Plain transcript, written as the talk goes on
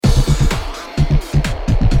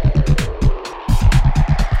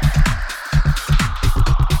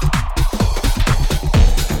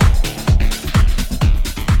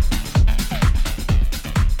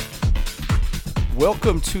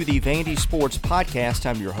Welcome to the Vandy Sports Podcast.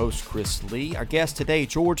 I'm your host, Chris Lee. Our guest today,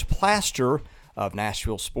 George Plaster of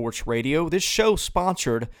Nashville Sports Radio. This show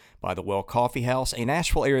sponsored by the Well Coffee House, a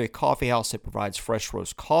Nashville area coffee house that provides fresh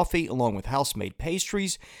roast coffee along with house-made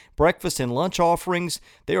pastries, breakfast and lunch offerings.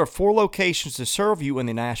 There are 4 locations to serve you in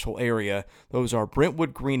the Nashville area. Those are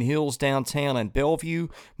Brentwood, Green Hills, downtown, and Bellevue.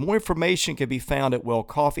 More information can be found at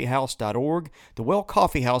wellcoffeehouse.org. The Well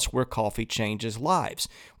Coffee House, where coffee changes lives.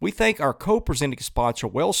 We thank our co-presenting sponsor,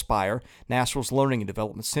 WellSpire, Nashville's Learning and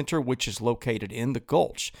Development Center, which is located in the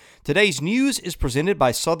Gulch. Today's news is presented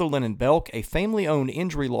by Sutherland & Belk, a family-owned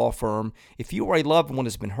injury law firm. If you or a loved one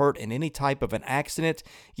has been hurt in any type of an accident,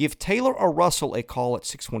 give Taylor or Russell a call at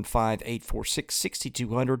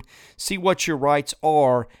 615-846-6200. See what your rights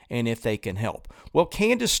are and if they can help. Well,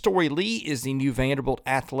 Candace Story-Lee is the new Vanderbilt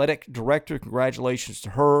Athletic Director. Congratulations to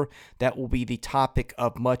her. That will be the topic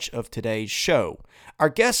of much of today's show. Our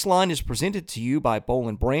guest line is presented to you by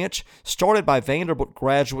Boll & Branch. Started by Vanderbilt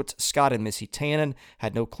graduates Scott and Missy Tannen.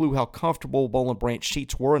 Had no clue how comfortable Boll & Branch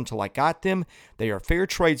sheets were until I got them. They are fair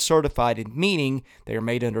trade certified, meaning they are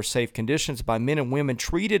made under safe conditions by men and women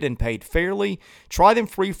treated and paid fairly. Try them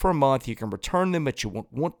free for a month. You can return them, but you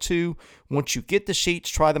won't want to. Once you get the sheets,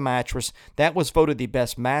 try the mattress. That was voted the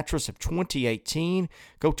best mattress of 2018.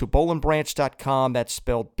 Go to bollandbranch.com. That's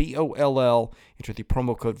spelled B-O-L-L. Enter the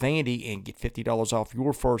promo code Vandy and get $50 off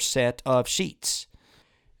your first set of sheets.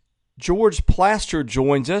 George Plaster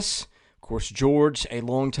joins us. Of course, George, a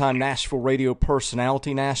longtime Nashville radio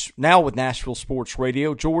personality, now with Nashville Sports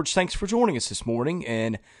Radio. George, thanks for joining us this morning,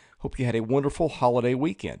 and hope you had a wonderful holiday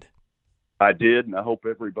weekend. I did, and I hope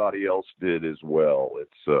everybody else did as well.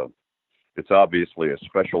 It's obviously a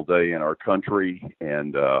special day in our country,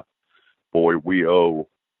 and boy, we owe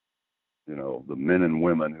the men and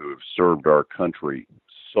women who have served our country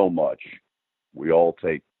so much. We all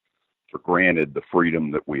take for granted the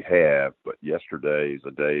freedom that we have, but yesterday is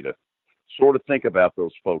a day to sort of think about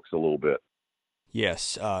those folks a little bit.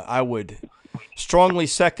 Yes, I would strongly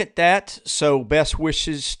second that. So best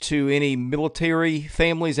wishes to any military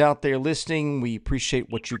families out there listening. We appreciate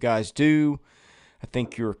what you guys do. I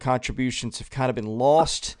think your contributions have kind of been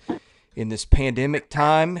lost in this pandemic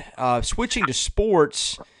time. Switching to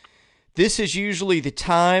sports, this is usually the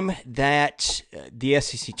time that the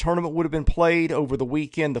SEC tournament would have been played over the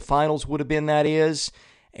weekend. The finals would have been, that is.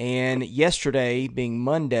 And yesterday, being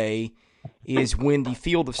Monday, is when the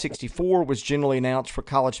Field of 64 was generally announced for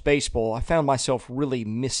college baseball. I found myself really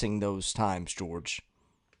missing those times, George.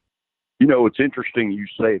 It's interesting you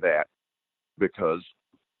say that, because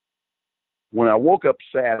when I woke up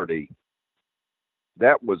Saturday,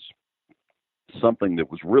 that was something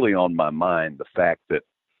that was really on my mind, the fact that,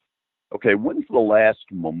 okay, when's the last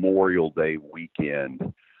Memorial Day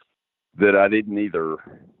weekend that I didn't either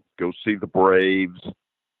go see the Braves,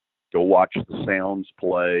 go watch the Sounds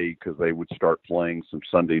play, because they would start playing some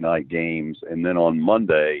Sunday night games, and then on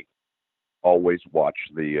Monday, always watch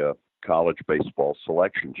the college baseball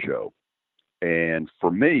selection show. And for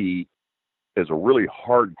me, as a really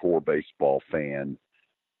hardcore baseball fan,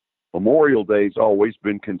 Memorial Day's always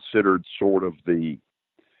been considered sort of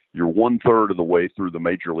you're 1/3 of the way through the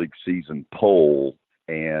major league season poll,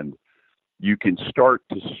 and you can start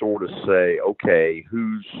to sort of say, okay,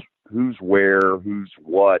 who's where, who's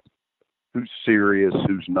what, who's serious,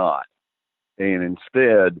 who's not. And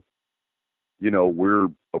instead, we're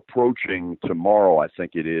approaching tomorrow, I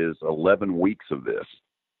think it is, 11 weeks of this.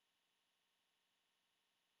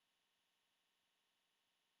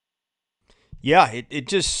 Yeah, it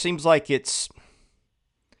just seems like it's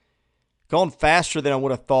gone faster than I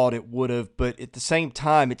would have thought it would have, but at the same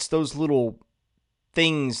time, it's those little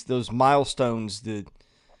things, those milestones, the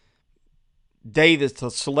day that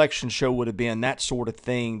the selection show would have been, that sort of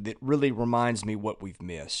thing, that really reminds me what we've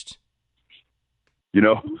missed.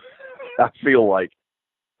 I feel like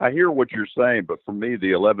I hear what you're saying, but for me,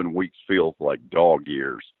 the 11 weeks feels like dog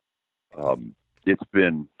years. It's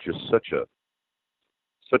been just such a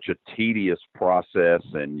tedious process,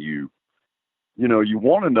 and you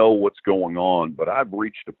want to know what's going on, but I've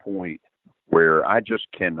reached a point where I just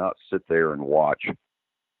cannot sit there and watch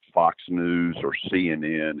Fox News or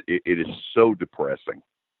CNN. It is so depressing.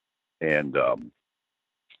 And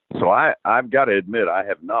so I've got to admit, I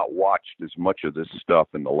have not watched as much of this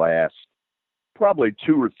stuff in the last probably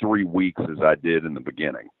 2 or 3 weeks as I did in the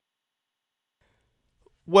beginning.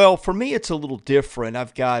 Well, for me, it's a little different.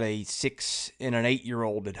 I've got a 6 and an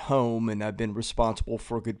 8-year-old at home, and I've been responsible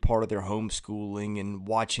for a good part of their homeschooling and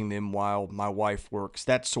watching them while my wife works,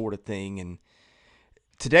 that sort of thing. And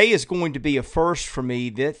today is going to be a first for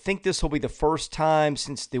me. I think this will be the first time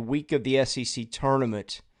since the week of the SEC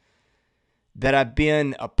tournament that I've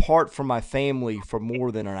been apart from my family for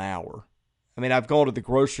more than an hour. I mean, I've gone to the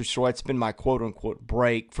grocery store. It's been my quote-unquote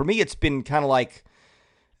break. For me, it's been kind of like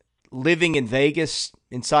living in Vegas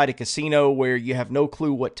inside a casino where you have no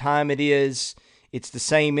clue what time it is. It's the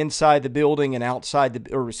same inside the building and outside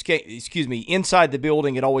the, or excuse me, inside the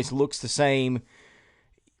building. It always looks the same,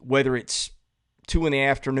 whether it's 2 in the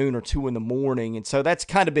afternoon or 2 in the morning. And so that's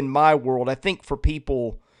kind of been my world. I think for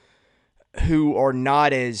people who are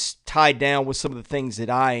not as tied down with some of the things that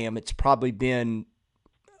I am, it's probably been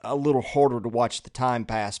a little harder to watch the time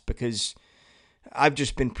pass because I've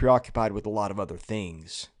just been preoccupied with a lot of other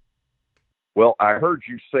things. Well, I heard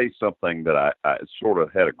you say something that I sort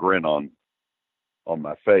of had a grin on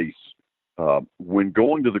my face. When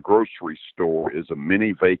going to the grocery store is a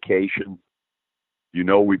mini vacation, you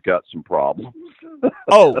know we've got some problems.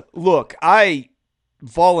 Oh, look, I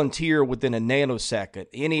volunteer within a nanosecond.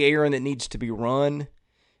 Any errand that needs to be run,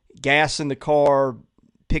 gas in the car,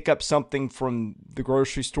 pick up something from the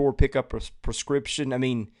grocery store, pick up a prescription. I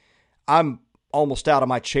mean, I'm almost out of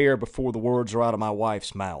my chair before the words are out of my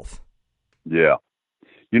wife's mouth. Yeah.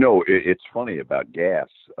 You know, it's funny about gas.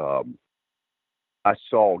 I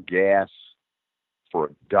saw gas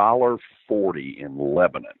for $1.40 in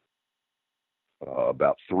Lebanon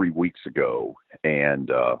about 3 weeks ago, and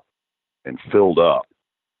filled up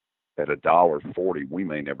at $1.40. We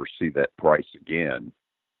may never see that price again.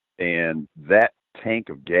 And that tank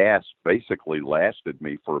of gas basically lasted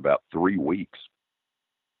me for about 3 weeks.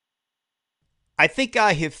 I think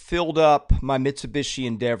I have filled up my Mitsubishi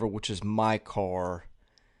Endeavor, which is my car,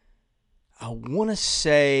 I want to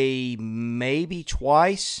say maybe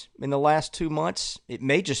twice in the last 2 months. It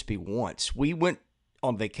may just be once. We went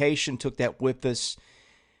on vacation, took that with us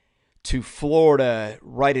to Florida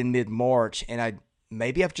right in mid-March, and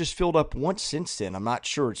I've just filled up once since then. I'm not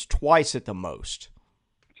sure. It's twice at the most.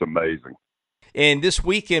 It's amazing. And this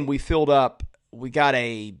weekend we filled up. We got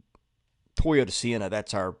a Toyota Sienna.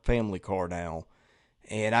 That's our family car now.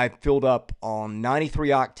 And I filled up on 93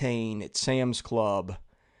 octane at Sam's Club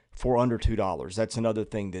for under $2. That's another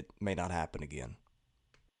thing that may not happen again.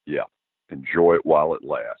 Yeah. Enjoy it while it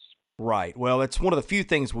lasts. Right. Well, it's one of the few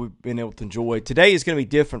things we've been able to enjoy. Today is going to be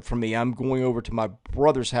different for me. I'm going over to my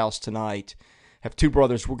brother's house tonight. I have two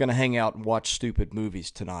brothers. We're going to hang out and watch stupid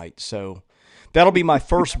movies tonight. So that'll be my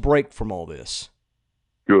first break from all this.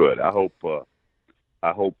 Good. I hope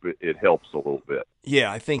it helps a little bit.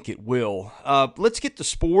 Yeah, I think it will. Let's get to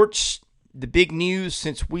sports. The big news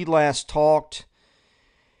since we last talked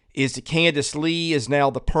is that Candace Lee is now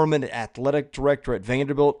the permanent athletic director at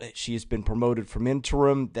Vanderbilt. She has been promoted from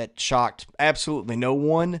interim. That shocked absolutely no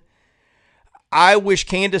one. I wish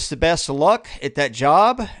Candace the best of luck at that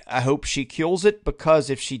job. I hope she kills it, because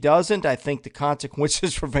if she doesn't, I think the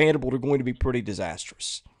consequences for Vanderbilt are going to be pretty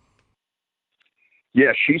disastrous.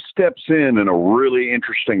 Yeah, she steps in a really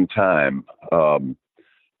interesting time.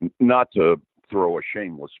 Not to throw a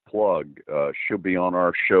shameless plug, she'll be on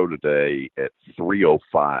our show today at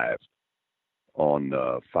 3:05 on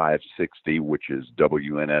 560, which is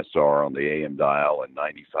WNSR on the AM dial and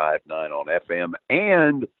 95.9 on FM,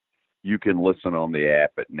 and you can listen on the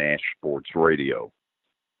app at Nash Sports Radio.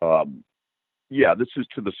 Yeah, this is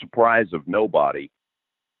to the surprise of nobody.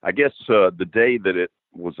 I guess the day that it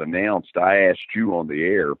was announced, I asked you on the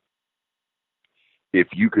air if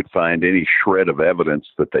you could find any shred of evidence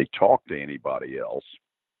that they talked to anybody else.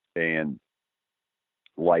 And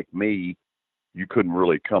like me, you couldn't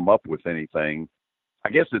really come up with anything. I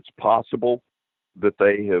guess it's possible that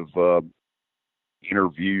they have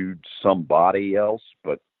interviewed somebody else,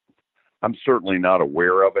 but I'm certainly not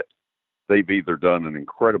aware of it. They've either done an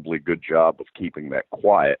incredibly good job of keeping that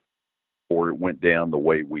quiet, or it went down the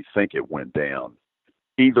way we think it went down.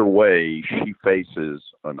 Either way, she faces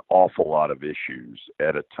an awful lot of issues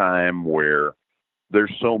at a time where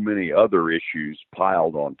there's so many other issues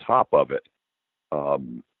piled on top of it.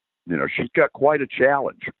 She's got quite a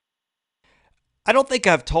challenge. I don't think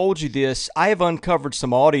I've told you this. I have uncovered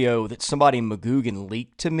some audio that somebody in Magoogan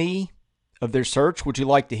leaked to me of their search. Would you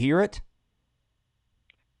like to hear it?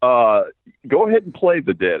 Go ahead and play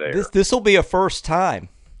the dead air. This will be a first time.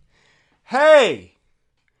 Hey,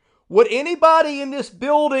 would anybody in this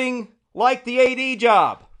building like the AD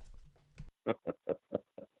job?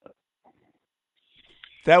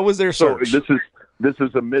 That was their search. So this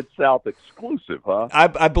is a Mid-South exclusive, huh?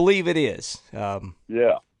 I believe it is.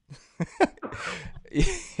 Yeah.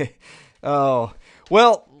 Oh,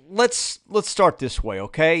 well, let's start this way,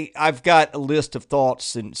 okay? I've got a list of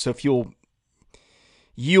thoughts, and so if you'll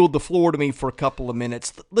yield the floor to me for a couple of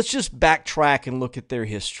minutes, let's just backtrack and look at their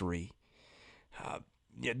history.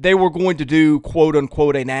 they were going to do, quote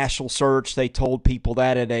unquote, a national search. They told people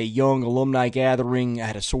that at a young alumni gathering. I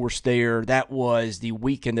had a source there. That was the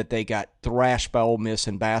weekend that they got thrashed by Ole Miss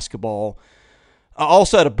in basketball. I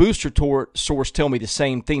also had a booster source tell me the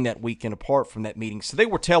same thing that weekend apart from that meeting. So they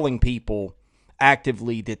were telling people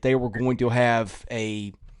actively that they were going to have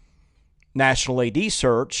a national AD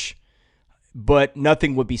search, but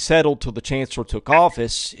nothing would be settled till the chancellor took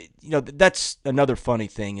office. That's another funny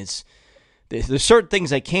thing is there's certain things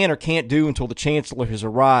they can or can't do until the chancellor has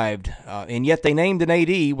arrived, and yet they named an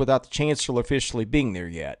AD without the chancellor officially being there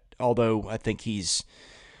yet, although I think he's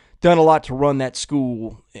done a lot to run that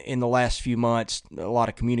school in the last few months, a lot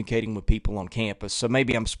of communicating with people on campus. So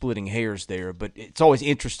maybe I'm splitting hairs there, but it's always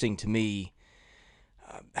interesting to me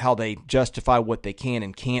how they justify what they can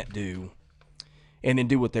and can't do and then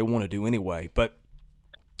do what they want to do anyway. But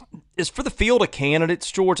as for the field of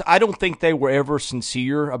candidates, George, I don't think they were ever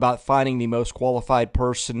sincere about finding the most qualified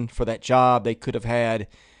person for that job. They could have had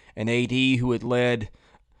an AD who had led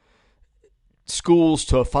schools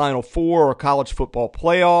to a Final Four or a college football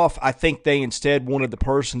playoff. I think they instead wanted the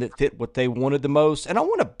person that fit what they wanted the most. And I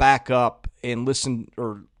want to back up and listen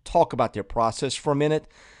or talk about their process for a minute.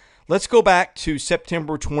 Let's go back to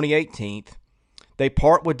September 2018. They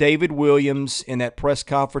part with David Williams in that press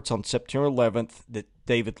conference on September 11th that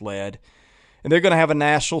David led. And they're going to have a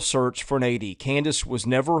national search for an AD. Candace was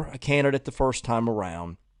never a candidate the first time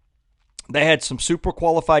around. They had some super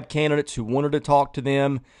qualified candidates who wanted to talk to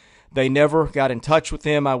them. They never got in touch with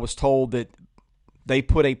them. I was told that they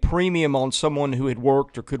put a premium on someone who had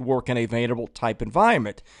worked or could work in a Vanderbilt-type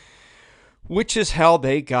environment, which is how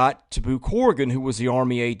they got to Boo Corrigan, who was the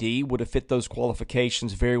Army AD, would have fit those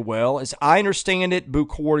qualifications very well. As I understand it, Boo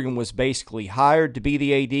Corrigan was basically hired to be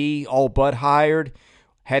the AD, all but hired,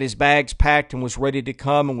 had his bags packed and was ready to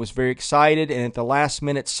come and was very excited. And at the last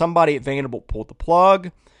minute, somebody at Vanderbilt pulled the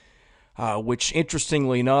plug. Which,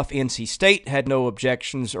 interestingly enough, NC State had no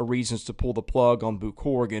objections or reasons to pull the plug on Boo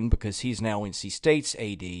Corrigan because he's now NC State's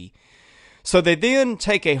AD. So they then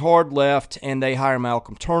take a hard left and they hire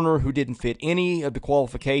Malcolm Turner, who didn't fit any of the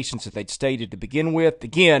qualifications that they'd stated to begin with.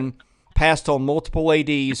 Again, passed on multiple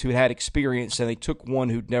ADs who had experience, and they took one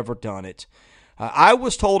who'd never done it. I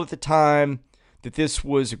was told at the time that this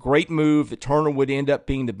was a great move, that Turner would end up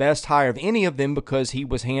being the best hire of any of them because he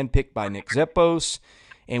was handpicked by Nick Zeppos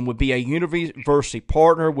and would be a university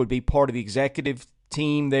partner, would be part of the executive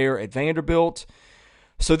team there at Vanderbilt.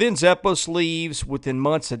 So then Zeppos leaves. Within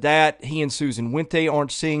months of that, he and Susan Wente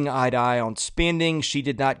aren't seeing eye to eye on spending. She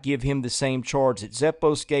did not give him the same charge that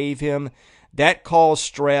Zeppos gave him. That caused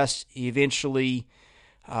stress. He eventually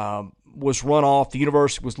was run off. The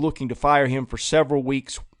university was looking to fire him for several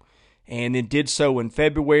weeks and then did so in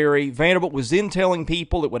February. Vanderbilt was then telling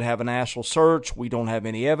people it would have a national search. We don't have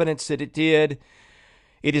any evidence that it did.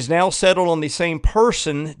 It is now settled on the same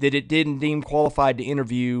person that it didn't deem qualified to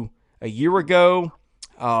interview a year ago.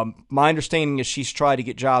 My understanding is she's tried to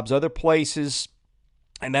get jobs other places,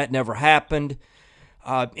 and that never happened.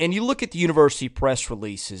 And you look at the university press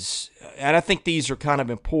releases, and I think these are kind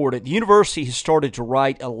of important. The university has started to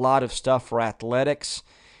write a lot of stuff for athletics,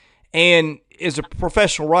 and as a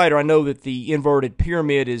professional writer, I know that the inverted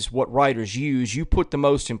pyramid is what writers use. You put the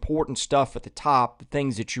most important stuff at the top, the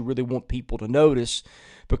things that you really want people to notice,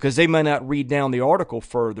 because they may not read down the article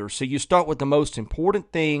further. So you start with the most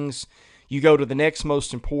important things, you go to the next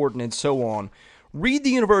most important, and so on. Read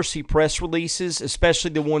the university press releases,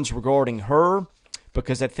 especially the ones regarding her,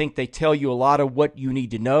 because I think they tell you a lot of what you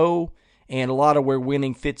need to know and a lot of where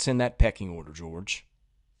winning fits in that pecking order, George.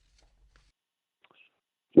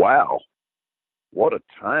 Wow. What a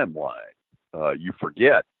timeline. You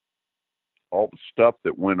forget all the stuff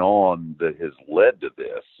that went on that has led to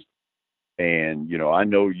this. And, I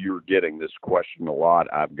know you're getting this question a lot.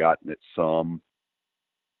 I've gotten it some.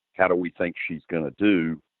 How do we think she's going to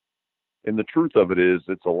do? And the truth of it is,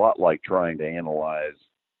 it's a lot like trying to analyze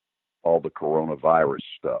all the coronavirus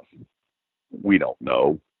stuff. We don't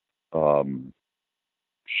know.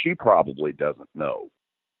 She probably doesn't know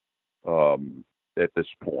at this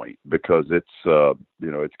point because it's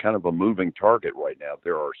it's kind of a moving target right now.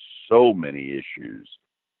 There are so many issues.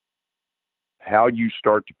 How you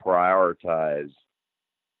start to prioritize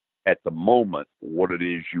at the moment what it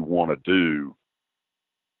is you want to do,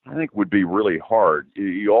 I think would be really hard.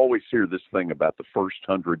 You always hear this thing about the first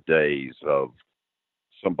 100 days of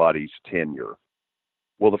somebody's tenure.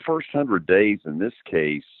 Well, the first 100 days in this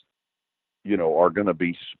case, are going to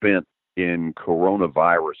be spent in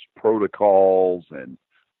coronavirus protocols and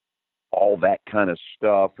all that kind of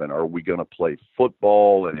stuff. And are we going to play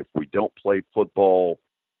football? And if we don't play football,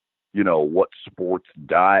 what sports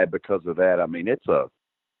die because of that? I mean, it's a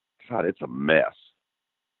God, it's a mess.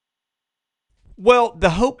 Well,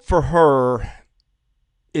 the hope for her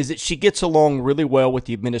is that she gets along really well with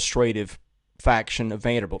the administrative faction of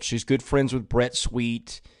Vanderbilt. She's good friends with Brett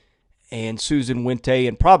Sweet and Susan Wente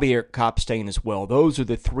and probably Eric Copstain as well. Those are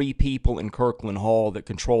the three people in Kirkland Hall that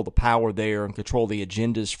control the power there and control the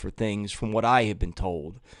agendas for things, from what I have been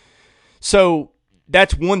told. So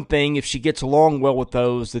that's one thing. If she gets along well with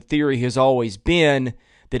those, the theory has always been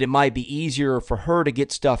that it might be easier for her to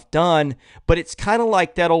get stuff done. But it's kind of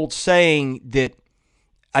like that old saying that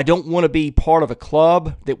I don't want to be part of a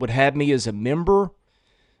club that would have me as a member.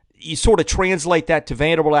 You sort of translate that to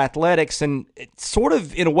Vanderbilt athletics, and it's sort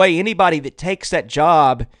of, in a way, anybody that takes that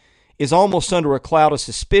job is almost under a cloud of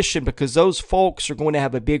suspicion because those folks are going to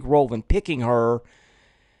have a big role in picking her.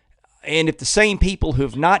 And if the same people who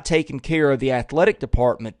have not taken care of the athletic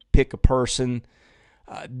department pick a person,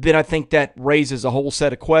 then I think that raises a whole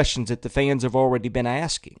set of questions that the fans have already been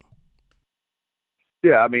asking.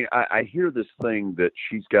 Yeah, I mean, I hear this thing that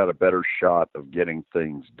she's got a better shot of getting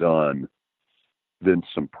things done than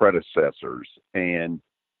some predecessors, and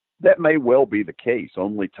that may well be the case.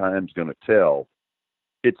 Only time's going to tell.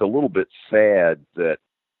 It's a little bit sad that,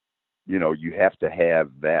 you know, you have to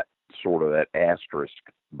have that sort of that asterisk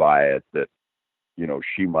by it that, you know,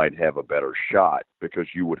 she might have a better shot, because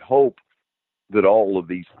you would hope that all of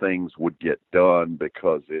these things would get done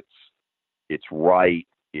because it's right,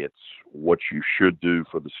 it's what you should do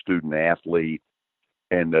for the student athlete,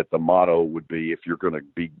 and that the motto would be, if you're going to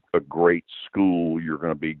be a great school, you're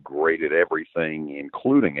going to be great at everything,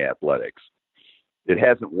 including athletics. It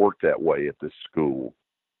hasn't worked that way at this school.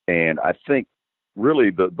 And I think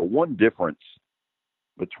really the one difference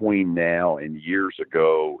between now and years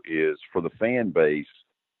ago is, for the fan base,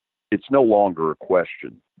 it's no longer a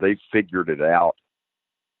question. They've figured it out.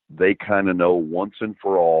 They kind of know once and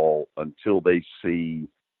for all, until they see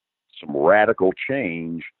some radical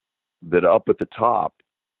change, that up at the top,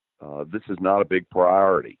 this is not a big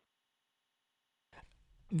priority.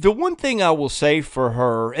 The one thing I will say for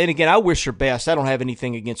her, and again, I wish her best. I don't have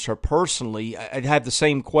anything against her personally. I have the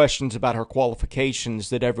same questions about her qualifications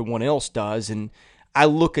that everyone else does, and I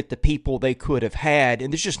look at the people they could have had,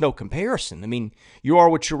 and there's just no comparison. I mean, you are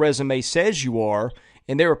what your resume says you are,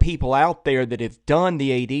 and there are people out there that have done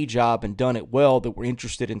the AD job and done it well that were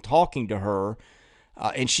interested in talking to her,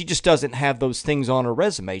 and she just doesn't have those things on her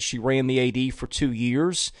resume. She ran the AD for 2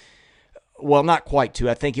 years. Well, not quite 2.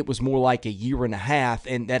 I think it was more like a year and a half,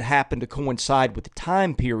 and that happened to coincide with the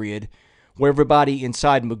time period where everybody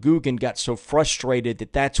inside McGugin got so frustrated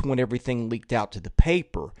that that's when everything leaked out to the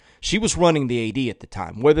paper. She was running the AD at the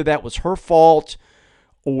time. Whether that was her fault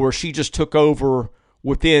or she just took over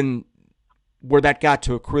within where that got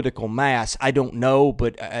to a critical mass, I don't know,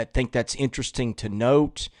 but I think that's interesting to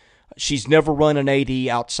note. She's never run an AD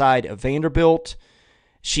outside of Vanderbilt.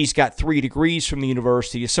 She's got 3 degrees from the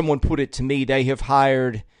university. As someone put it to me, they have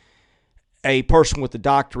hired a person with a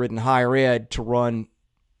doctorate in higher ed to run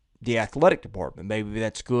the athletic department. Maybe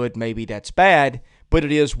that's good, maybe that's bad, but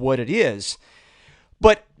it is what it is.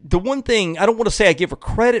 But the one thing, I don't want to say I give her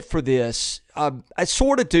credit for this. I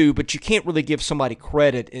sort of do, but you can't really give somebody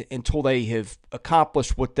credit until they have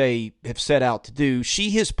accomplished what they have set out to do.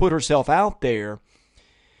 She has put herself out there,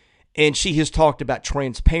 and she has talked about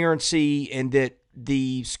transparency and that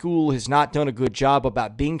the school has not done a good job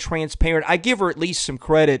about being transparent. I give her at least some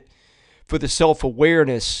credit for the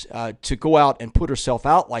self-awareness to go out and put herself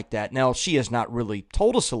out like that. Now, she has not really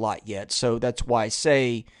told us a lot yet, so that's why I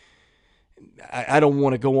say I don't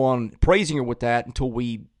want to go on praising her with that until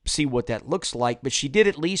we see what that looks like. But she did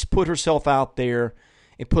at least put herself out there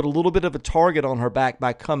and put a little bit of a target on her back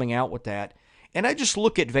by coming out with that. And I just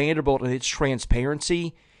look at Vanderbilt and its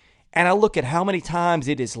transparency, and I look at how many times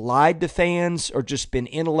it has lied to fans or just been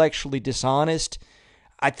intellectually dishonest.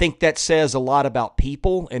 I think that says a lot about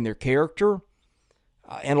people and their character,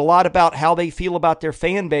 and a lot about how they feel about their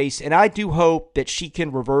fan base. And I do hope that she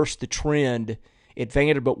can reverse the trend at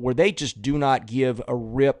Vanderbilt where they just do not give a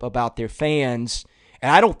rip about their fans.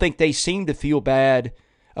 And I don't think they seem to feel bad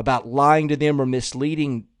about lying to them or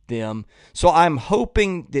misleading them. So I'm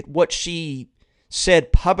hoping that what she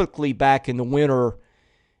said publicly back in the winter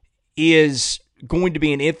is going to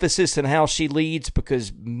be an emphasis in how she leads,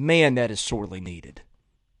 because, man, that is sorely needed.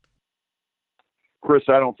 Chris,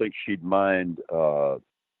 I don't think she'd mind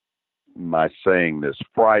my saying this.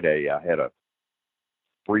 Friday, I had a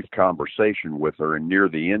brief conversation with her, and near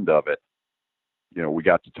the end of it, you know, we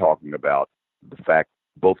got to talking about the fact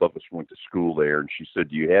both of us went to school there, and she said,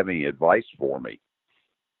 "Do you have any advice for me?"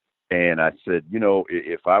 And I said, you know,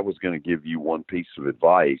 if I was going to give you one piece of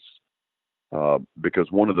advice,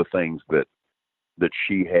 because one of the things that that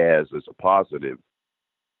she has as a positive,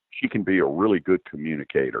 she can be a really good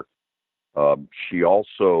communicator. She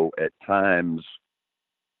also, at times,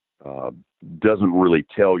 uh, doesn't really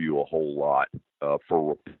tell you a whole lot.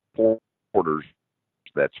 For reporters,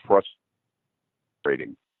 that's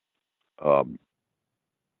frustrating. Um,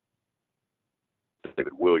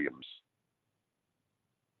 David Williams,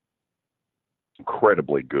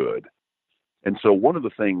 incredibly good. And so one of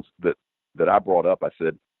the things that I brought up, I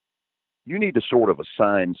said, you need to sort of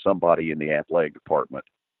assign somebody in the athletic department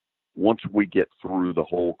once we get through the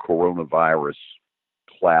whole coronavirus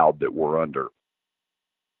cloud that we're under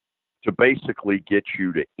to basically get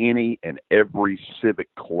you to any and every civic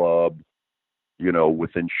club,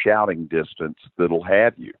 within shouting distance that'll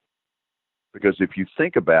have you. Because if you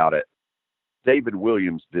think about it, David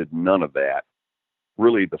Williams did none of that.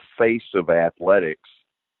 Really, the face of athletics,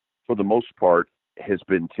 for the most part, has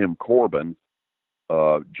been Tim Corbin,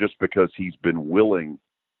 just because he's been willing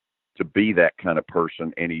to be that kind of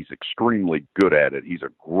person, and he's extremely good at it. He's a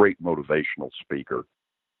great motivational speaker,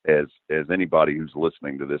 as anybody who's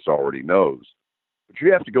listening to this already knows. But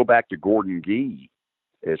you have to go back to Gordon Gee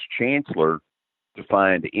as chancellor to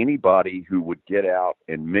find anybody who would get out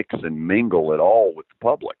and mix and mingle at all with the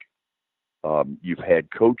public. You've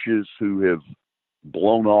had coaches who have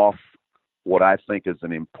blown off what I think is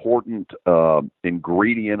an important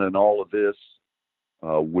ingredient in all of this,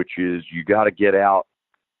 which is you got to get out,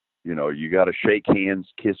 you got to shake hands,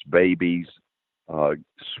 kiss babies,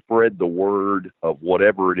 spread the word of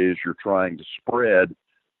whatever it is you're trying to spread.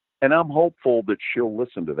 And I'm hopeful that she'll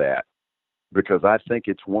listen to that, because I think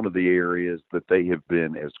it's one of the areas that they have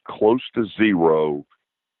been as close to zero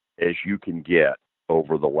as you can get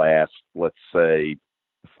over the last, let's say,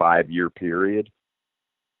 5-year period.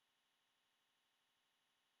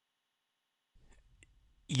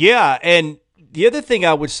 Yeah, and the other thing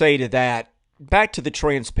I would say to that, back to the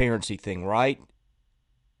transparency thing, right?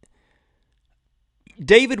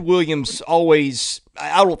 David Williams always,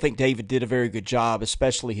 I don't think David did a very good job,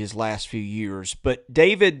 especially his last few years, but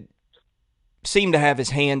David seemed to have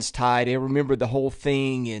his hands tied. I remember the whole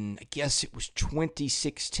thing in, I guess it was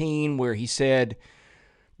 2016, where he said,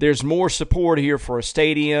 there's more support here for a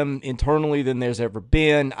stadium internally than there's ever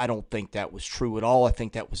been. I don't think that was true at all. I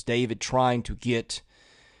think that was David trying to get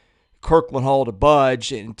Kirkland Hall to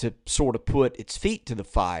budge and to sort of put its feet to the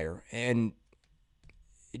fire. And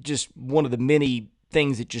it just one of the many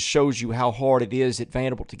things that just shows you how hard it is at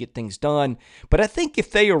Vanderbilt to get things done. But I think if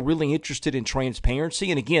they are really interested in transparency,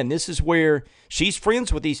 and again, this is where she's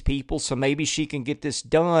friends with these people, so maybe she can get this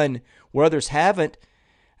done where others haven't,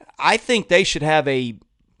 I think they should have a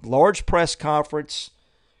large press conference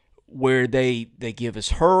where they give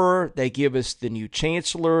us her, they give us the new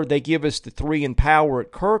chancellor, they give us the three in power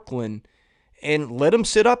at Kirkland, and let them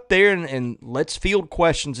sit up there and let's field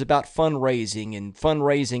questions about fundraising and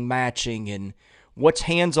fundraising matching and what's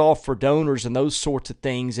hands off for donors and those sorts of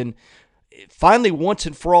things. And finally, once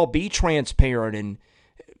and for all, be transparent, and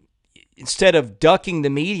instead of ducking the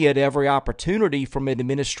media at every opportunity from an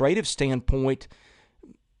administrative standpoint,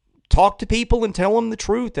 talk to people and tell them the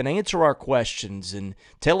truth and answer our questions and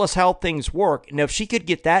tell us how things work. Now, if she could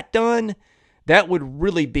get that done, that would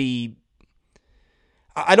really be,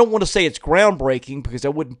 I don't want to say it's groundbreaking, because I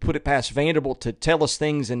wouldn't put it past Vanderbilt to tell us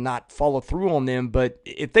things and not follow through on them. But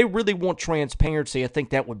if they really want transparency, I think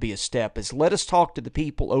that would be a step, is let us talk to the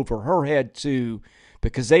people over her head too,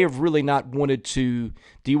 because they have really not wanted to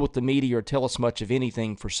deal with the media or tell us much of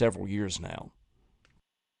anything for several years now.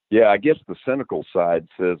 Yeah, I guess the cynical side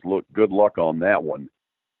says, look, good luck on that one.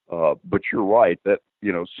 But you're right that,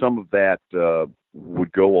 some of that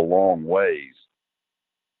would go a long ways.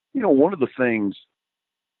 One of the things,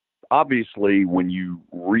 obviously, when you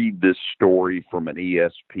read this story from an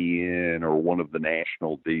ESPN or one of the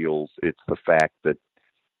national deals, it's the fact that,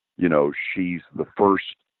 she's the first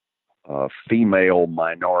female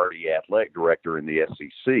minority athletic director in the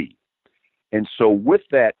SEC. And so with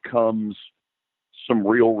that comes some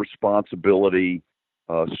real responsibility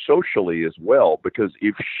socially as well, because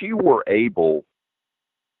if she were able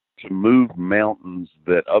to move mountains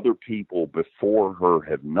that other people before her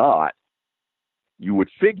have not, you would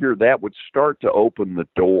figure that would start to open the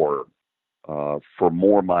door for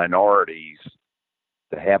more minorities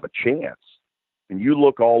to have a chance. And you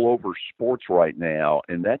look all over sports right now,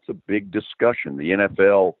 and that's a big discussion. The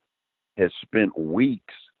NFL has spent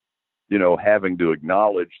weeks having to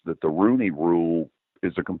acknowledge that the Rooney Rule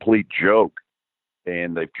is a complete joke,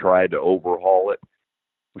 and they've tried to overhaul it.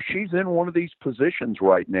 She's in one of these positions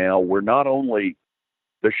right now where not only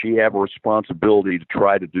does she have a responsibility to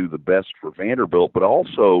try to do the best for Vanderbilt, but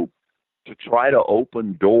also to try to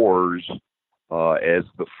open doors as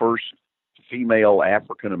the first female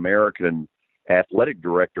African American athletic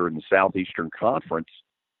director in the Southeastern Conference,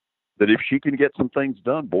 that if she can get some things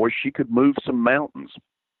done, boy, she could move some mountains.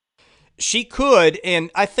 She could,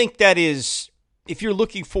 and I think that is, if you're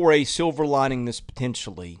looking for a silver lining this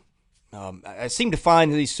potentially, I seem to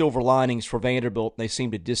find these silver linings for Vanderbilt, and they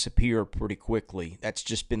seem to disappear pretty quickly. That's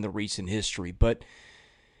just been the recent history. But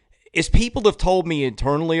as people have told me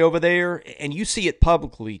internally over there, and you see it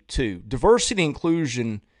publicly too, diversity and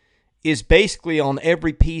inclusion is basically on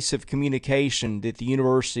every piece of communication that the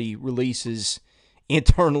university releases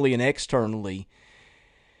internally and externally.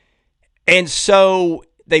 And so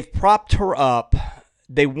they've propped her up.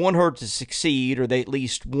 They want her to succeed, or they at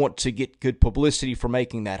least want to get good publicity for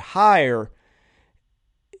making that hire.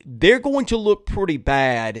 They're going to look pretty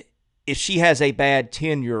bad if she has a bad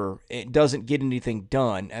tenure and doesn't get anything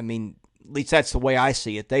done. I mean, at least that's the way I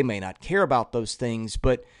see it. They may not care about those things,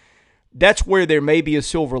 but that's where there may be a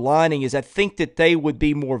silver lining, is I think that they would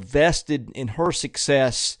be more vested in her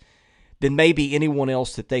success than maybe anyone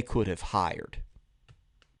else that they could have hired.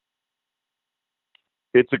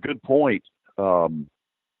 It's a good point.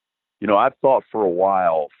 I've thought for a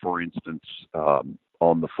while, for instance,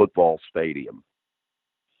 on the football stadium,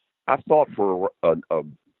 I've thought for a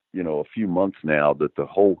few months now that the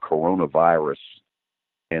whole coronavirus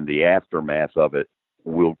and the aftermath of it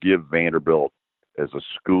will give Vanderbilt as a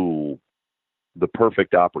school the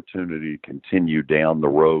perfect opportunity to continue down the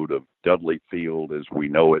road of Dudley Field as we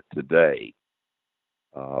know it today.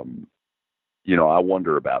 I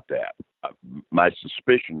wonder about that. My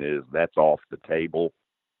suspicion is that's off the table.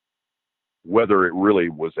 Whether it really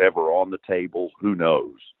was ever on the table, who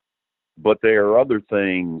knows? But there are other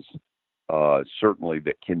things certainly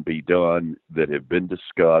that can be done that have been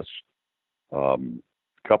discussed. A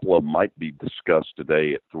couple of them might be discussed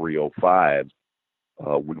today at 3:05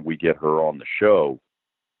 when we get her on the show.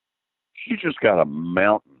 She's just got a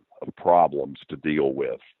mountain of problems to deal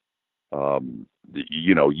with.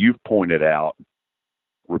 You've pointed out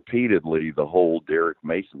repeatedly the whole Derek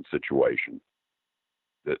Mason situation.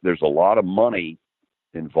 There's a lot of money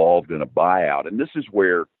involved in a buyout, and this is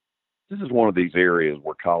one of these areas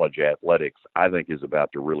where college athletics, I think, is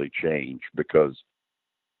about to really change, because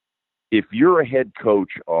if you're a head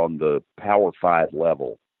coach on the Power 5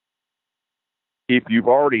 level, if you've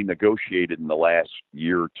already negotiated in the last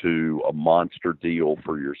year or two a monster deal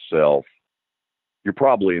for yourself, you're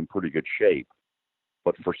probably in pretty good shape.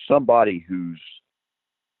 But for somebody whose,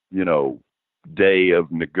 day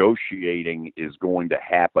of negotiating is going to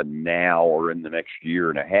happen now or in the next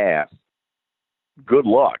year and a half, good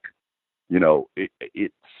luck.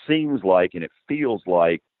 It seems like, and it feels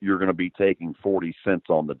like, you're going to be taking 40 cents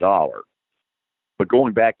on the dollar. But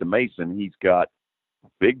going back to Mason, he's got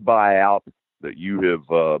big buyout that you've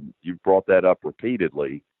brought that up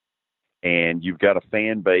repeatedly, and you've got a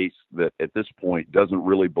fan base that at this point doesn't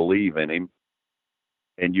really believe in him,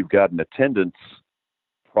 and you've got an attendance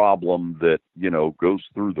problem that goes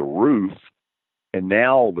through the roof, and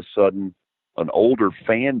now all of a sudden an older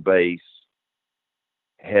fan base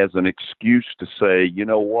has an excuse to say, you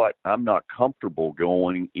know what, I'm not comfortable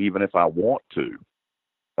going even if I want to,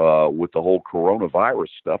 with the whole coronavirus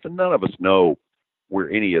stuff, and none of us know where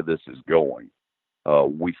any of this is going.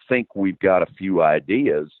 We think we've got a few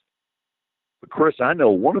ideas, but Chris, I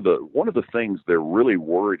know one of the things they're really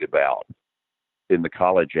worried about in the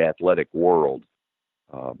college athletic world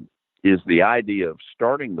is the idea of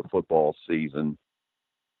starting the football season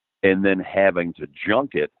and then having to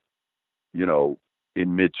junk it,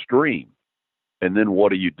 in midstream. And then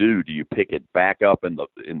what do? Do you pick it back up in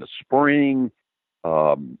the spring?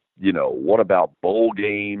 What about bowl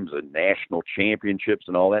games and national championships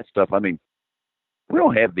and all that stuff? I mean, we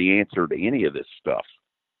don't have the answer to any of this stuff.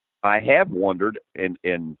 I have wondered, and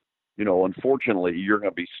unfortunately, you're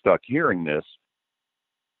going to be stuck hearing this.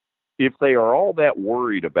 If they are all that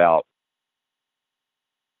worried about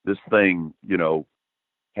this thing,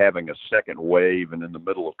 having a second wave, and in the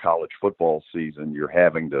middle of college football season, you're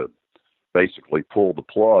having to basically pull the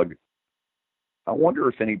plug, I wonder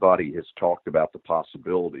if anybody has talked about the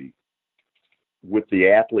possibility, with the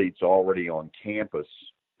athletes already on campus,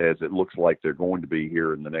 as it looks like they're going to be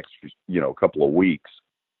here in the next, couple of weeks,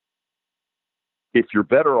 if you're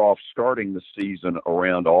better off starting the season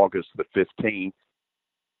around August the 15th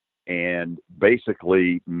and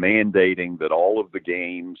basically mandating that all of the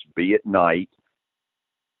games be at night.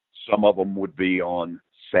 Some of them would be on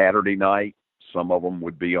Saturday night. Some of them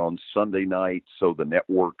would be on Sunday night, so the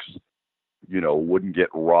networks, wouldn't get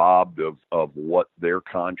robbed of what their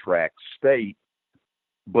contracts state.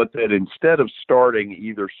 but that instead of starting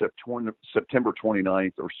either September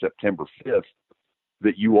 29th or September 5th,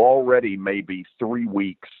 that you already may be 3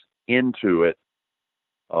 weeks into it,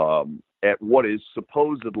 at what is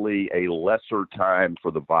supposedly a lesser time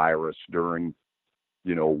for the virus during,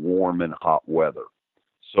 warm and hot weather.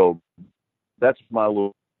 So that's my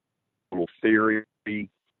little theory.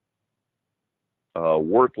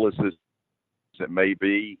 Worthless as it may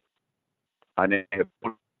be, I have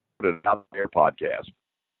put it out there podcast.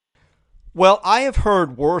 Well, I have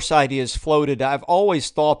heard worse ideas floated. I've always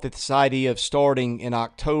thought that this idea of starting in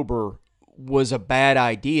October was a bad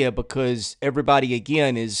idea because everybody,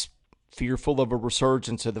 again, is fearful of a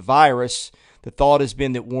resurgence of the virus. The thought has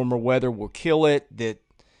been that warmer weather will kill it, that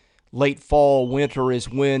late fall, winter is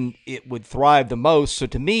when it would thrive the most. So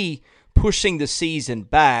to me, pushing the season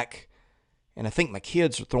back, and I think my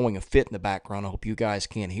kids are throwing a fit in the background. I hope you guys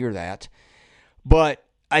can't hear that. But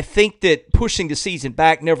I think that pushing the season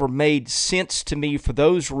back never made sense to me for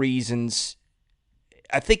those reasons.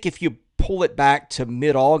 I think if you pull it back to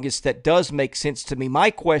mid-August, that does make sense to me.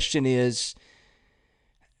 My question is,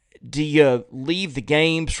 do you leave the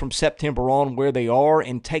games from September on where they are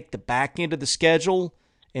and take the back end of the schedule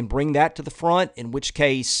and bring that to the front, in which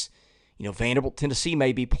case, Vanderbilt, Tennessee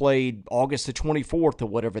may be played August the 24th or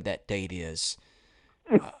whatever that date is.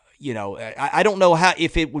 I don't know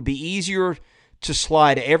if it would be easier to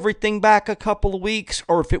slide everything back a couple of weeks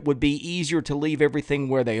or if it would be easier to leave everything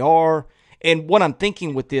where they are. And what I'm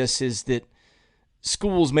thinking with this is that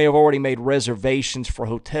schools may have already made reservations for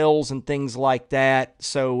hotels and things like that.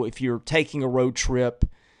 So if you're taking a road trip,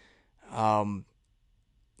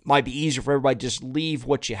 might be easier for everybody to just leave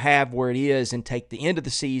what you have where it is and take the end of the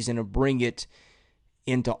season and bring it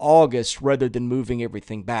into August rather than moving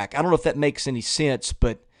everything back. I don't know if that makes any sense,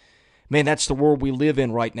 but man, that's the world we live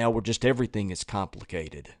in right now where just everything is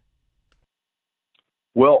complicated.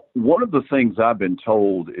 Well, one of the things I've been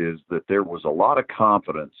told is that there was a lot of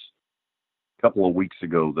confidence a couple of weeks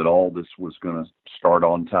ago that all this was going to start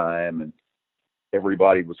on time and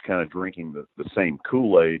everybody was kind of drinking the same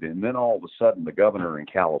Kool-Aid. And then all of a sudden the governor in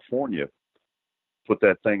California put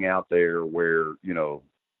that thing out there where,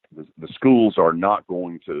 the schools are not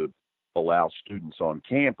going to allow students on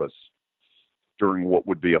campus during what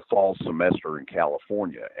would be a fall semester in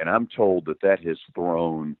California. And I'm told that has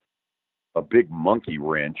thrown a big monkey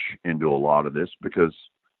wrench into a lot of this because,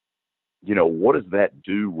 what does that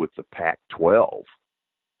do with the Pac-12?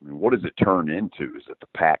 I mean, what does it turn into? Is it the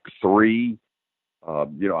Pac-3?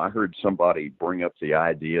 I heard somebody bring up the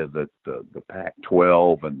idea that the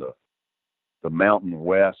Pac-12 and the Mountain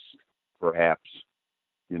West perhaps,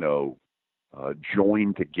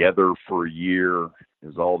 join together for a year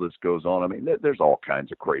as all this goes on. I mean, there's all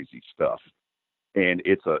kinds of crazy stuff, and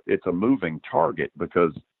it's a moving target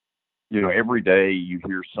because, every day you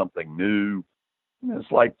hear something new.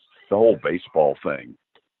 It's like the whole baseball thing.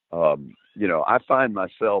 I find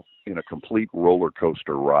myself in a complete roller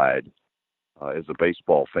coaster ride as a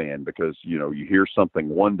baseball fan because, you hear something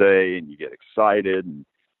one day and you get excited and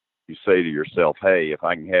you say to yourself, hey, if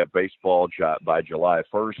I can have baseball by July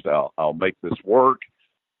 1st, I'll make this work.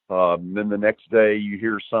 Then the next day you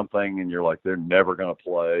hear something and you're like, they're never going to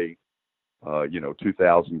play.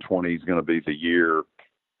 2020 is going to be the year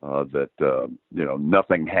that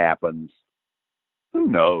nothing happens. Who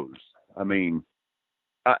knows? I mean,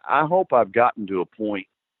 I hope I've gotten to a point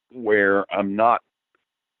where I'm not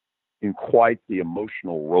in quite the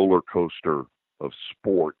emotional roller coaster of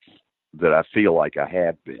sports that I feel like I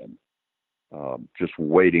have been, just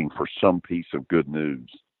waiting for some piece of good news.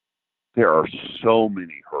 There are so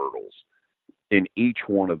many hurdles in each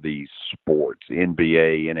one of these sports,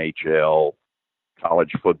 NBA, NHL,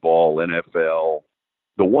 college football, NFL.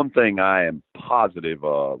 The one thing I am positive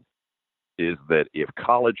of is that if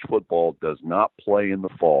college football does not play in the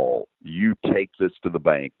fall, you take this to the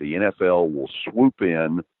bank. The NFL will swoop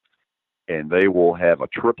in and they will have a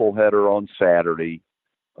triple header on Saturday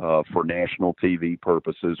for national TV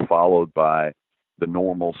purposes, followed by the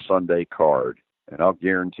normal Sunday card. And I'll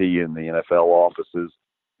guarantee you in the NFL offices,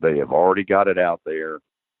 they have already got it out there,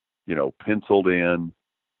 penciled in,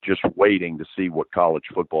 just waiting to see what college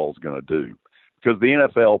football is going to do. Because the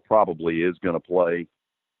NFL probably is going to play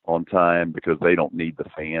on time because they don't need the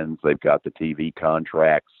fans. They've got the TV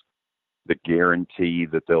contracts that guarantee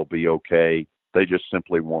that they'll be okay. They just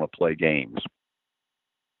simply want to play games.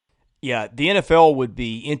 Yeah, the NFL would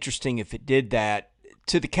be interesting if it did that.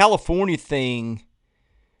 To the California thing,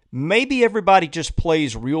 maybe everybody just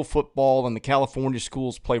plays real football and the California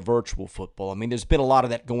schools play virtual football. I mean, there's been a lot of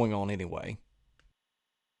that going on anyway.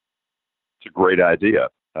 It's a great idea.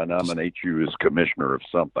 I nominate you as commissioner of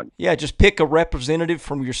something. Yeah, just pick a representative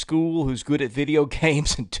from your school who's good at video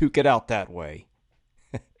games and duke it out that way.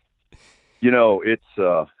 It's,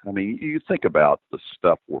 I mean, you think about the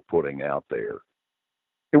stuff we're putting out there,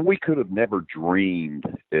 and we could have never dreamed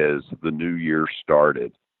as the new year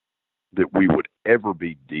started that we would ever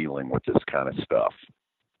be dealing with this kind of stuff.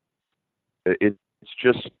 It's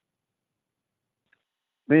just,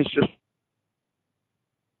 I mean, it's just,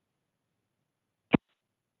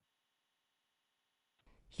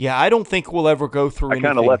 Yeah, I don't think we'll ever go through I anything.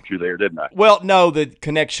 kind of left you there, didn't I? Well, no, the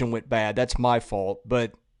connection went bad. That's my fault.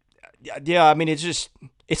 But yeah, I mean, it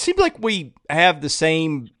seems like we have the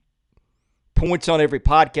same points on every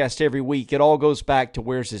podcast every week. It all goes back to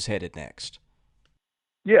where's this headed next.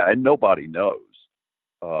 Yeah, and nobody knows.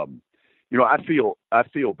 Um, I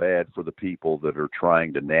feel bad for the people that are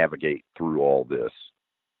trying to navigate through all this.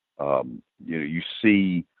 You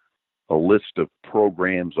see a list of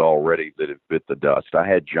programs already that have bit the dust. I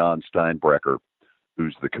had John Steinbrecher,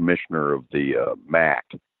 who's the commissioner of the MAC,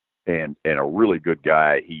 and a really good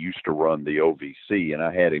guy. He used to run the OVC, and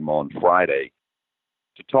I had him on Friday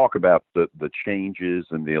to talk about the changes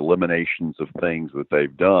and the eliminations of things that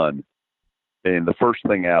they've done. And the first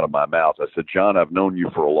thing out of my mouth, I said, John, I've known you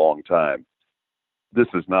for a long time. This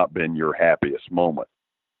has not been your happiest moment.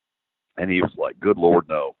 And he was like, good Lord,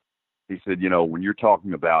 no. He said, when you're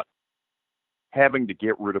talking about having to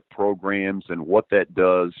get rid of programs and what that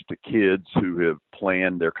does to kids who have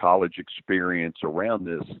planned their college experience around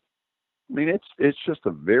this, I mean, it's just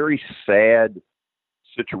a very sad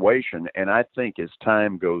situation. And I think as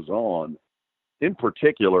time goes on, in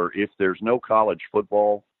particular, if there's no college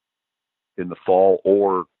football in the fall,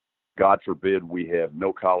 or God forbid we have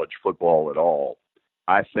no college football at all,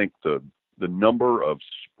 I think the number of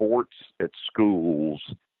sports at schools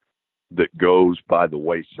that goes by the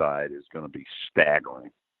wayside is going to be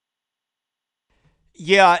staggering.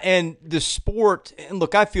 Yeah, and the sport, and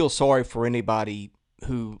look, I feel sorry for anybody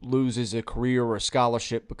who loses a career or a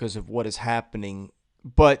scholarship because of what is happening.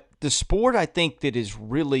 But the sport I think that is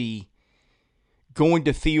really going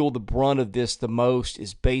to feel the brunt of this the most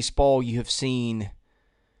is baseball. You have seen,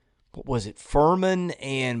 what was it, Furman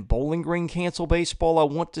and Bowling Green cancel baseball, I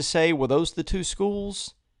want to say. Were those the two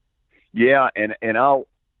schools? Yeah, and I'll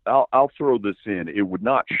throw this in. It would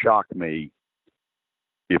not shock me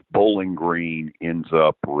if Bowling Green ends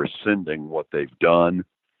up rescinding what they've done,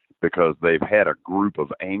 because they've had a group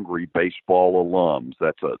of angry baseball alums.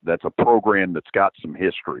 That's a program that's got some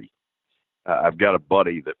history. I've got a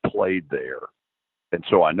buddy that played there, and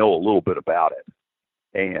so I know a little bit about it.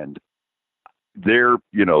 And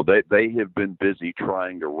they have been busy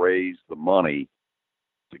trying to raise the money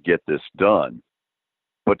to get this done.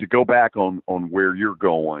 But to go back on where you're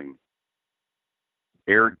going,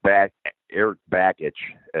 Eric Bakich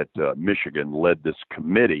at Michigan led this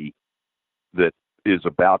committee that is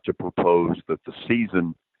about to propose that the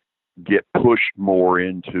season get pushed more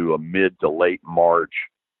into a mid to late March,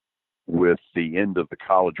 with the end of the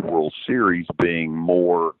College World Series being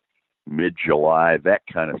more mid-July, that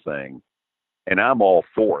kind of thing. And I'm all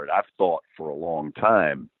for it. I've thought for a long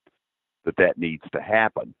time that needs to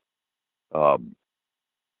happen.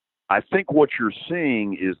 I think what you're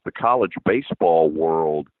seeing is the college baseball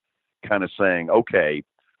world kind of saying, okay,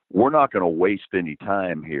 we're not going to waste any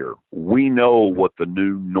time here. We know what the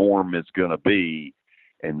new norm is going to be,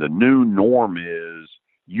 and the new norm is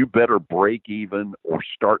you better break even or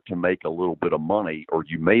start to make a little bit of money, or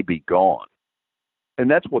you may be gone. And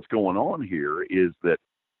that's what's going on here, is that,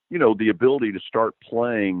 the ability to start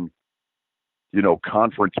playing,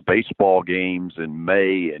 conference baseball games in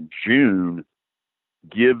May and June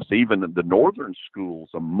gives even the northern schools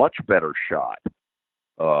a much better shot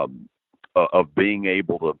of being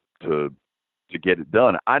able to get it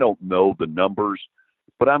done. I don't know the numbers,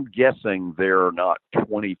 but I'm guessing there are not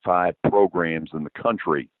 25 programs in the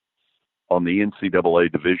country on the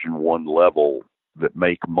NCAA Division I level that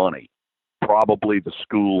make money. Probably the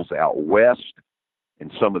schools out west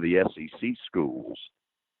and some of the SEC schools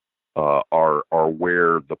are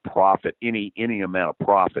where the profit, any amount of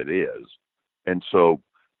profit is. And so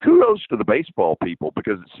kudos to the baseball people,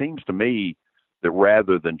 because it seems to me that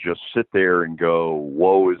rather than just sit there and go,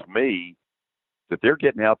 woe is me, that they're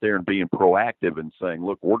getting out there and being proactive and saying,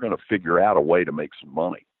 look, we're going to figure out a way to make some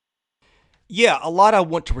money. Yeah, a lot I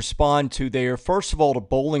want to respond to there. First of all, to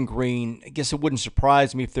Bowling Green, I guess it wouldn't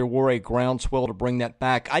surprise me if there were a groundswell to bring that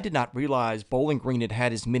back. I did not realize Bowling Green had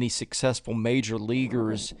had as many successful major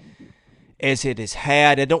leaguers as it has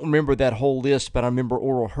had. I don't remember that whole list, but I remember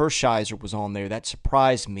Oral Hershiser was on there. That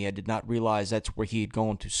surprised me. I did not realize that's where he had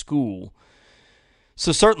gone to school.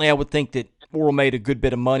 So certainly I would think that Oral made a good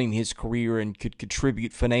bit of money in his career and could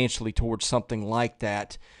contribute financially towards something like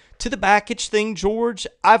that. To the Bakich thing, George,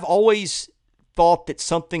 I've always thought that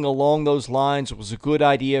something along those lines was a good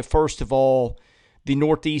idea. First of all, the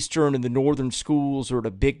Northeastern and the Northern schools are at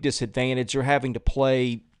a big disadvantage. They're having to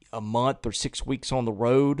play a month or 6 weeks on the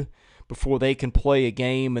road before they can play a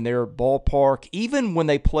game in their ballpark. Even when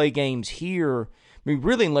they play games here, I mean,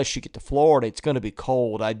 really, unless you get to Florida, it's going to be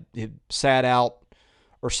cold. I have sat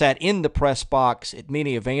in the press box at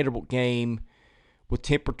many a Vanderbilt game with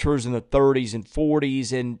temperatures in the 30s and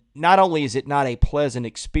 40s. And not only is it not a pleasant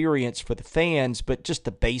experience for the fans, but just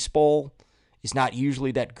the baseball is not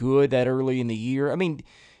usually that good that early in the year. I mean,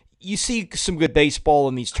 you see some good baseball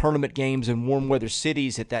in these tournament games in warm weather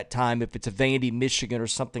cities at that time, if it's a Vandy, Michigan, or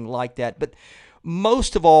something like that. But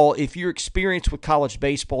most of all, if your experience with college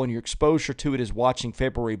baseball and your exposure to it is watching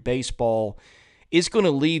February baseball, is going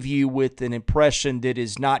to leave you with an impression that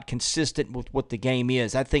is not consistent with what the game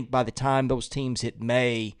is. I think by the time those teams hit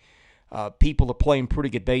May, people are playing pretty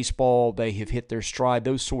good baseball. They have hit their stride,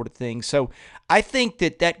 those sort of things. So I think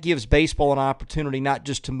that gives baseball an opportunity not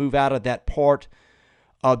just to move out of that part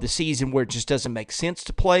of the season where it just doesn't make sense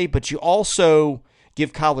to play, but you also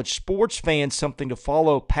give college sports fans something to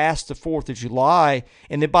follow past the 4th of July,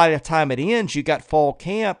 and then by the time it ends, you got fall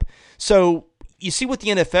camp. So you see what the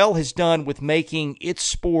NFL has done with making its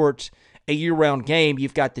sport a year-round game.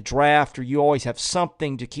 You've got the draft, or you always have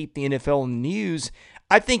something to keep the NFL in the news.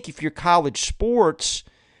 I think if you're college sports,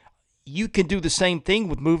 you can do the same thing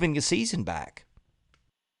with moving the season back.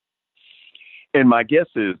 And my guess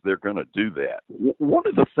is they're going to do that. One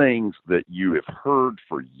of the things that you have heard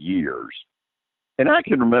for years, and I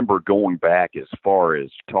can remember going back as far as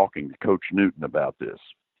talking to Coach Newton about this,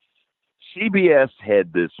 CBS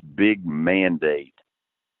had this big mandate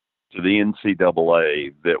to the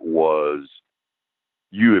NCAA that was,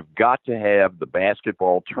 you have got to have the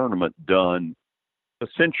basketball tournament done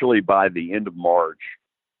essentially by the end of March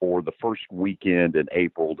or the first weekend in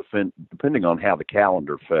April, depending on how the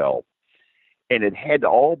calendar fell. And it had to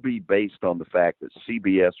all be based on the fact that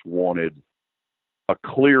CBS wanted a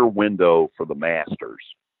clear window for the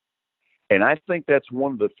Masters. And I think that's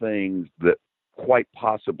one of the things that quite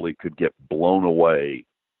possibly could get blown away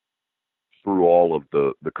through all of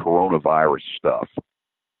the coronavirus stuff.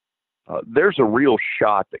 There's a real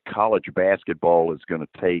shot that college basketball is going to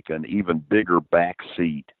take an even bigger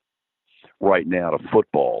backseat right now to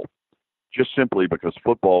football, just simply because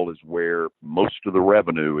football is where most of the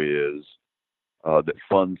revenue is that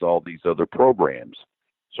funds all these other programs.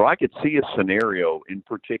 So I could see a scenario in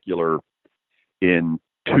particular in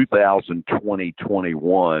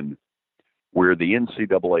 2020-21 where the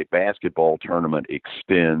NCAA basketball tournament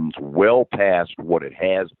extends well past what it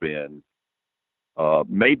has been,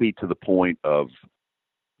 maybe to the point of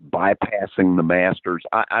bypassing the Masters.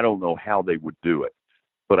 I don't know how they would do it,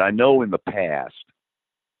 but I know in the past,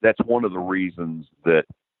 that's one of the reasons that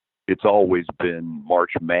it's always been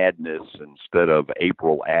March Madness instead of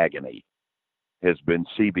April agony, has been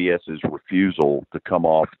CBS's refusal to come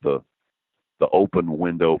off the open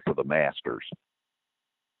window for the Masters.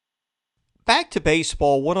 Back to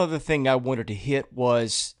baseball, one other thing I wanted to hit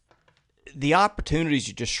was the opportunities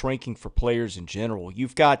are just shrinking for players in general.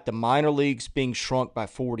 You've got the minor leagues being shrunk by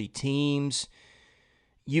 40 teams.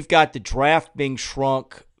 You've got the draft being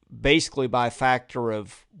shrunk basically by a factor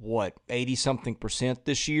of, 80-something%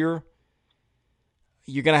 this year.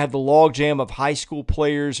 You're going to have the logjam of high school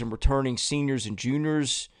players and returning seniors and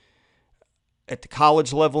juniors at the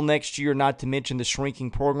college level next year, not to mention the shrinking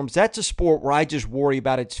programs. That's a sport where I just worry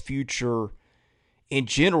about its future in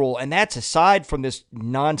general, and that's aside from this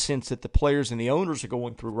nonsense that the players and the owners are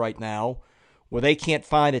going through right now, where they can't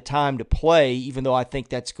find a time to play, even though I think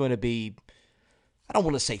that's going to be, I don't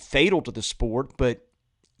want to say fatal to the sport, but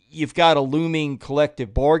you've got a looming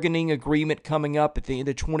collective bargaining agreement coming up at the end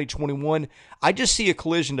of 2021. I just see a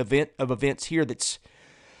collision of events here that's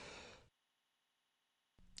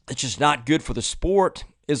just not good for the sport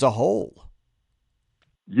as a whole.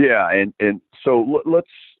 Yeah, and so let's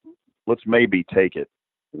maybe take it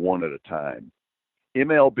one at a time.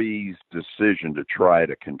 MLB's decision to try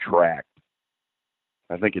to contract,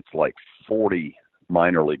 I think it's like 40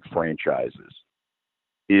 minor league franchises,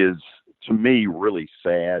 is to me really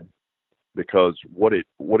sad, because what it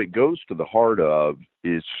goes to the heart of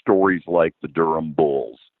is stories like the Durham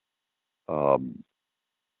Bulls.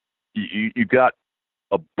 You got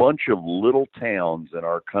a bunch of little towns in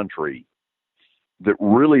our country that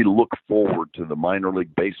really look forward to the minor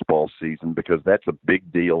league baseball season because that's a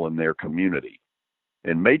big deal in their community.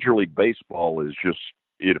 And Major League Baseball is just,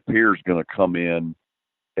 it appears, going to come in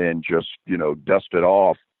and just, dust it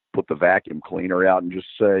off, put the vacuum cleaner out and just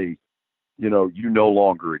say, you no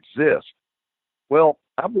longer exist. Well,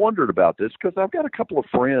 I've wondered about this because I've got a couple of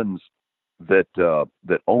friends that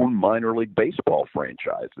own minor league baseball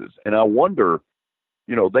franchises, and I wonder,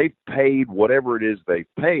 they've paid whatever it is they've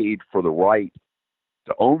paid for the right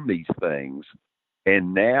to own these things,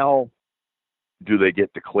 and now do they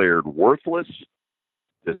get declared worthless?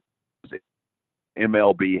 Does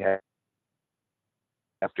MLB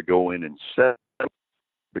have to go in and settle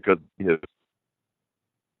because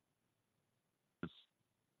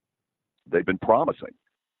they've been promising?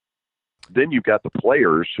 Then you've got the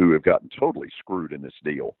players who have gotten totally screwed in this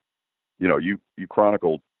deal. You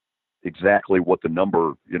chronicled exactly what the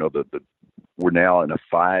number, we're now in a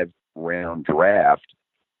 5-round draft.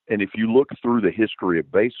 And if you look through the history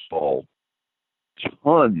of baseball,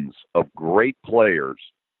 tons of great players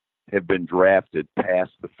have been drafted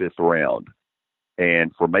past the 5th round.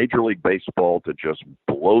 And for Major League Baseball to just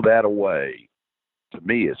blow that away, to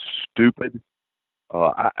me, is stupid.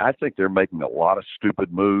 I think they're making a lot of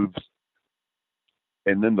stupid moves.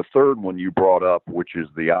 And then the third one you brought up, which is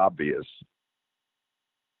the obvious.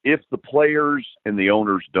 If the players and the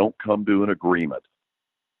owners don't come to an agreement,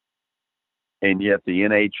 and yet the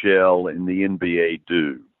NHL and the NBA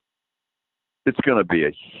do, it's going to be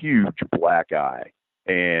a huge black eye.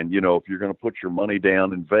 And, if you're going to put your money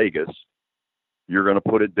down in Vegas, you're going to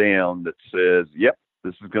put it down that says, yep,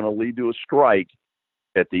 this is going to lead to a strike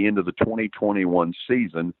at the end of the 2021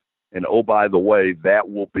 season. And, oh, by the way, that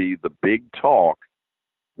will be the big talk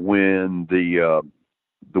when the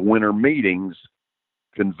winter meetings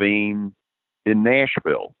convene in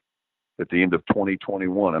Nashville at the end of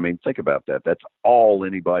 2021. I mean, think about that. That's all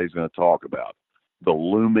anybody's going to talk about, the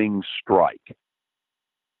looming strike.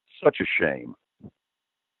 Such a shame.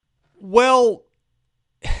 Well,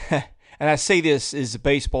 and I say this as a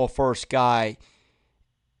baseball first guy,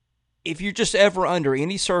 if you're just ever under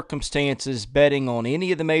any circumstances betting on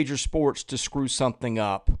any of the major sports to screw something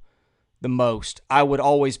up the most, I would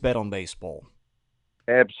always bet on baseball.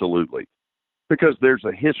 Absolutely. Because there's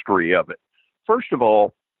a history of it. First of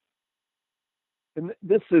all, and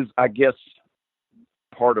this is, I guess,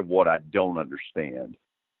 part of what I don't understand,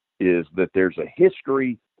 is that there's a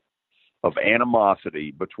history of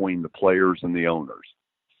animosity between the players and the owners.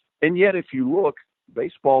 And yet, if you look,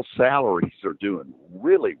 baseball salaries are doing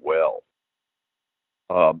really well.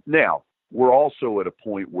 Now, we're also at a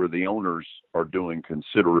point where the owners are doing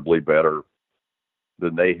considerably better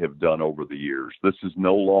than they have done over the years. This is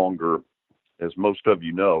no longer, as most of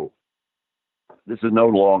you know, this is no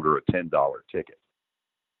longer a $10 ticket.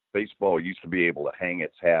 Baseball used to be able to hang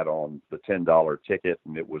its hat on the $10 ticket,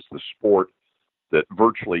 and it was the sport that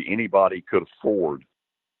virtually anybody could afford.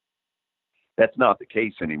 That's not the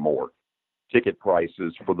case anymore. Ticket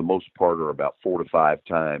prices, for the most part, are about 4 to 5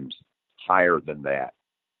 times higher than that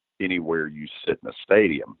anywhere you sit in a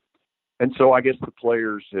stadium. And so I guess the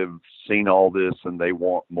players have seen all this and they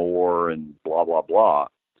want more and blah, blah, blah.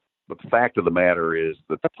 But the fact of the matter is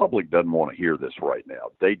that the public doesn't want to hear this right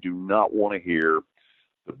now. They do not want to hear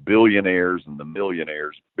the billionaires and the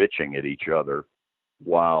millionaires bitching at each other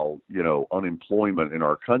while, unemployment in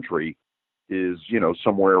our country is,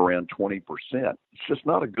 somewhere around 20%. It's just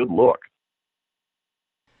not a good look.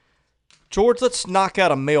 George, let's knock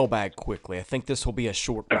out a mailbag quickly. I think this will be a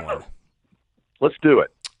short one. Let's do it.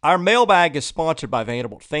 Our mailbag is sponsored by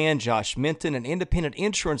Vanderbilt fan Josh Minton, an independent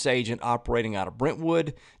insurance agent operating out of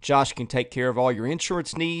Brentwood. Josh can take care of all your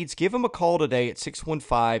insurance needs. Give him a call today at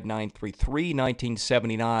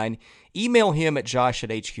 615-933-1979. Email him at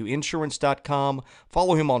josh@hqinsurance.com.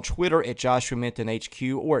 Follow him on Twitter at Joshua Minton HQ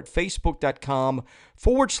or at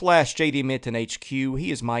facebook.com/JD Minton HQ.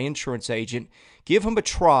 He is my insurance agent. Give him a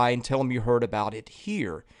try and tell him you heard about it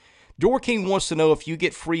here. Dorking wants to know if you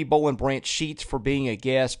get free Boll & Branch sheets for being a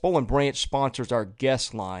guest. Boll & Branch sponsors our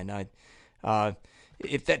guest line.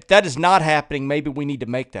 If that is not happening, maybe we need to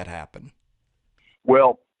make that happen.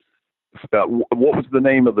 Well, what was the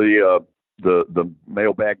name of the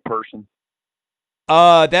mailbag person?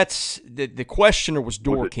 That's the questioner was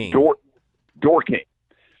Dorking. Dorking.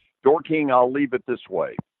 Dorking, I'll leave it this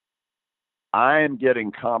way. I am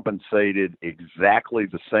getting compensated exactly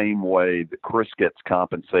the same way that Chris gets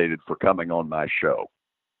compensated for coming on my show.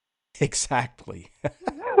 Exactly.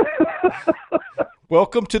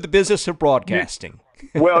 Welcome to the business of broadcasting.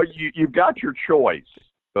 Well, you've got your choice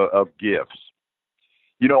of gifts.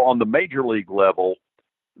 On the major league level,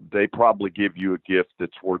 they probably give you a gift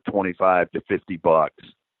that's worth $25 to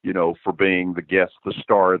 $50, for being the guest, the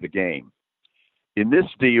star of the game. In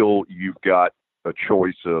this deal, you've got a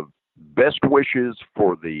choice of best wishes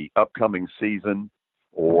for the upcoming season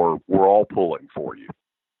or we're all pulling for you.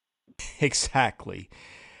 Exactly.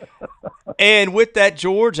 And with that,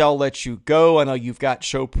 George, I'll let you go. I know you've got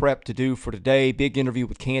show prep to do for today. Big interview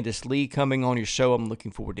with Candice Lee coming on your show. I'm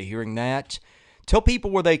looking forward to hearing that. Tell people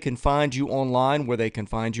where they can find you online, where they can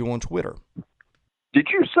find you on Twitter. Did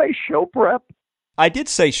you say show prep? I did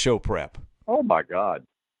say show prep. Oh, my God.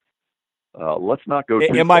 Let's not go too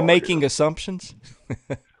Am far I making here. assumptions?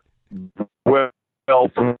 Well,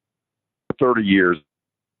 for 30 years,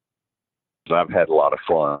 I've had a lot of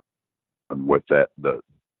fun with that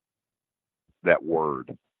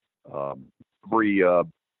word.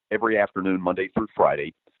 Every afternoon, Monday through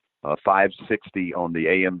Friday, 560 on the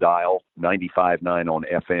AM dial, 95.9 on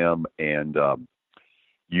FM, and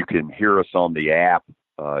you can hear us on the app.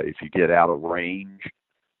 If you get out of range,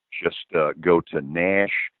 just go to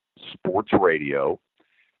Nash Sports Radio,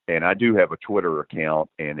 and I do have a Twitter account,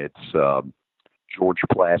 and it's George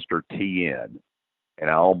Plaster TN, and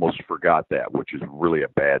I almost forgot that, which is really a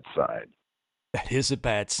bad sign. That is a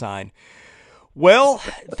bad sign. Well,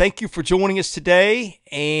 thank you for joining us today,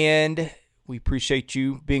 and we appreciate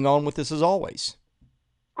you being on with us as always.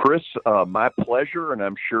 Chris, my pleasure, and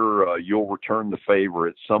I'm sure you'll return the favor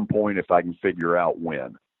at some point if I can figure out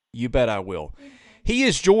when. You bet I will. He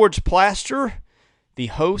is George Plaster, the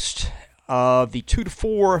host of the 2 to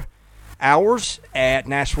 4 hours at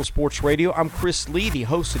Nashville Sports Radio. I'm Chris Lee, the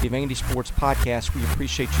host of the Vandy Sports Podcast. We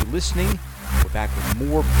appreciate you listening. We're back with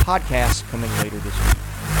more podcasts coming later this week.